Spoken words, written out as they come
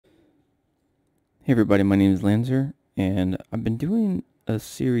Hey everybody, my name is Lanzer, and I've been doing a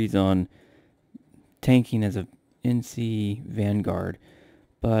series on tanking as a NC Vanguard,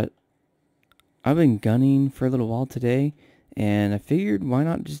 but I've been gunning for a little while today, and I figured why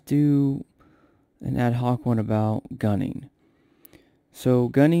not just do an ad hoc one about gunning. So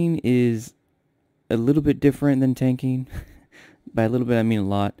gunning is a little bit different than tanking. By a little bit I mean a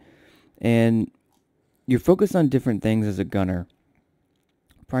lot, and you're focused on different things as a gunner.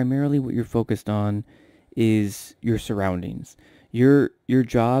 Primarily what you're focused on is your surroundings. Your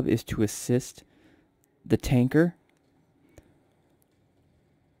job is to assist the tanker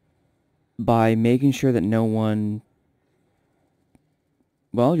by making sure that no one,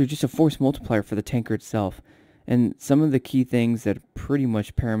 well, you're just a force multiplier for the tanker itself. And some of the key things that are pretty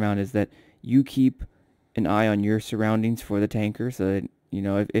much paramount is that you keep an eye on your surroundings for the tanker, so that,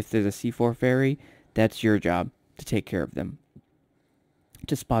 if there's a C4 ferry, that's your job to take care of them,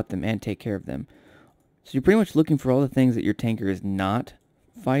 to spot them and take care of them. So you're pretty much looking for all the things that your tanker is not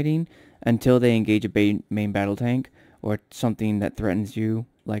fighting until they engage a main battle tank or something that threatens you,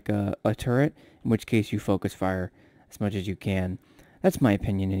 like a turret, in which case you focus fire as much as you can. That's my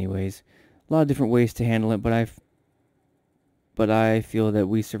opinion anyways. A lot of different ways to handle it, but I feel that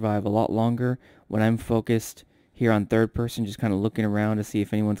we survive a lot longer when I'm focused here on third person, just kind of looking around to see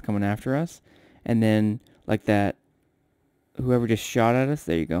if anyone's coming after us. And then, like that, whoever just shot at us,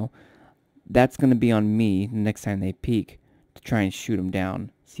 there you go, that's going to be on me the next time they peek to try and shoot them down,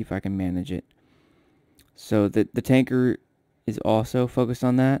 see if I can manage it. So the tanker is also focused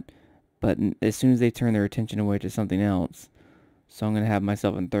on that, but as soon as they turn their attention away to something else, so I'm going to have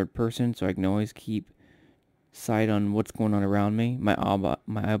myself in third person so I can always keep sight on what's going on around me. My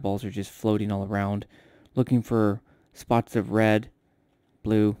eyeballs are just floating all around, looking for spots of red,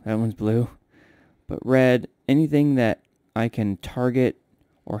 blue, that one's blue, but red, anything that I can target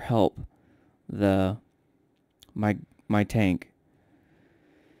or help my tank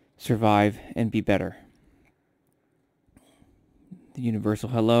survive and be better. The universal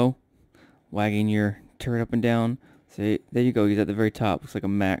hello, wagging your turret up and down. So there you go, he's at the very top, looks like a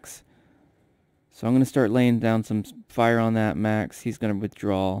max. So I'm going to start laying down some fire on that max. He's going to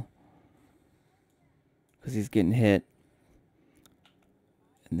withdraw because he's getting hit.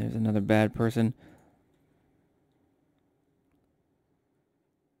 And there's another bad person.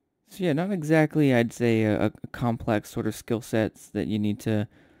 So yeah, not exactly, I'd say, a complex sort of skill sets that you need to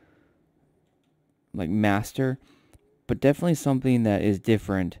like master, but definitely something that is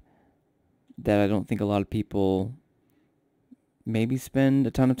different that I don't think a lot of people maybe spend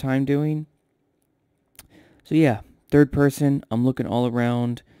a ton of time doing. So yeah, third person, I'm looking all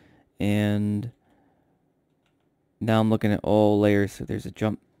around, and now I'm looking at all layers. So there's a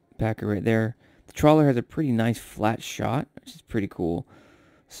jump packer right there. The Trawler has a pretty nice flat shot, which is pretty cool.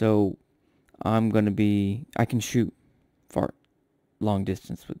 So I can shoot far long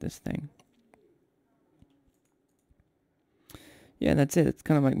distance with this thing. Yeah, that's it. It's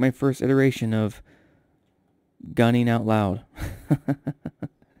kind of like my first iteration of gunning out loud.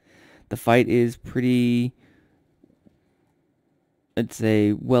 The fight is pretty, I'd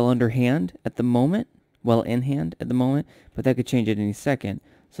say, well underhand at the moment. Well in hand at the moment, but that could change at any second.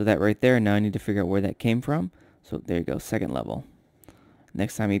 So that right there, now I need to figure out where that came from. So there you go, second level.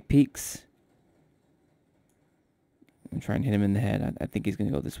 Next time he peeks, I'm trying to hit him in the head. I think he's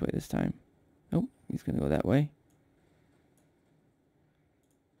going to go this way this time. Oh, he's going to go that way.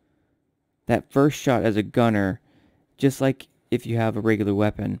 That first shot as a gunner, just like if you have a regular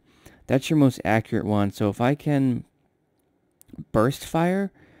weapon, that's your most accurate one. So if I can burst fire,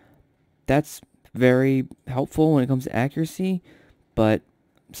 that's very helpful when it comes to accuracy, but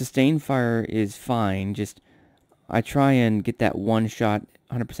sustained fire is fine. Just I try and get that one shot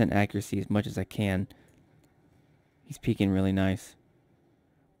 100% accuracy as much as I can. He's peeking really nice,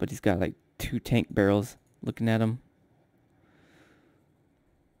 but he's got like 2 tank barrels looking at him.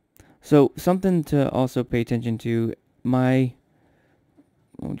 So something to also pay attention to, oh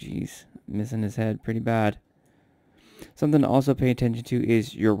geez, missing his head pretty bad. Something to also pay attention to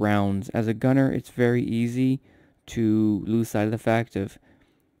is your rounds. As a gunner, it's very easy to lose sight of the fact of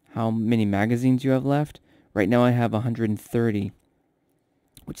how many magazines you have left. Right now I have 130,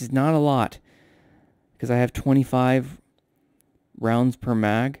 which is not a lot, because I have 25 rounds per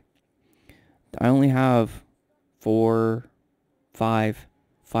mag. I only have 5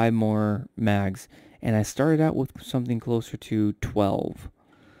 more mags, and I started out with something closer to 12.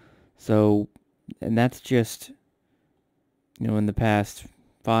 So, and that's just, in the past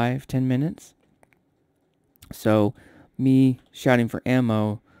 5-10 minutes. So me shouting for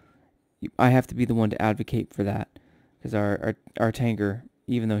ammo, I have to be the one to advocate for that, because our tanker,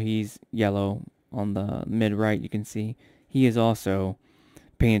 even though he's yellow, on the mid right, you can see he is also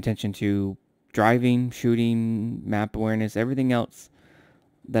paying attention to driving, shooting, map awareness, everything else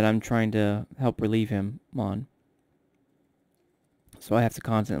that I'm trying to help relieve him on. So I have to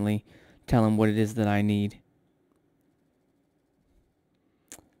constantly tell him what it is that I need.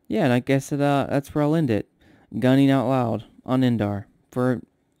 Yeah, and I guess that's where I'll end it. Gunning out loud on Indar for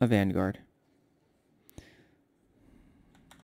a Vanguard.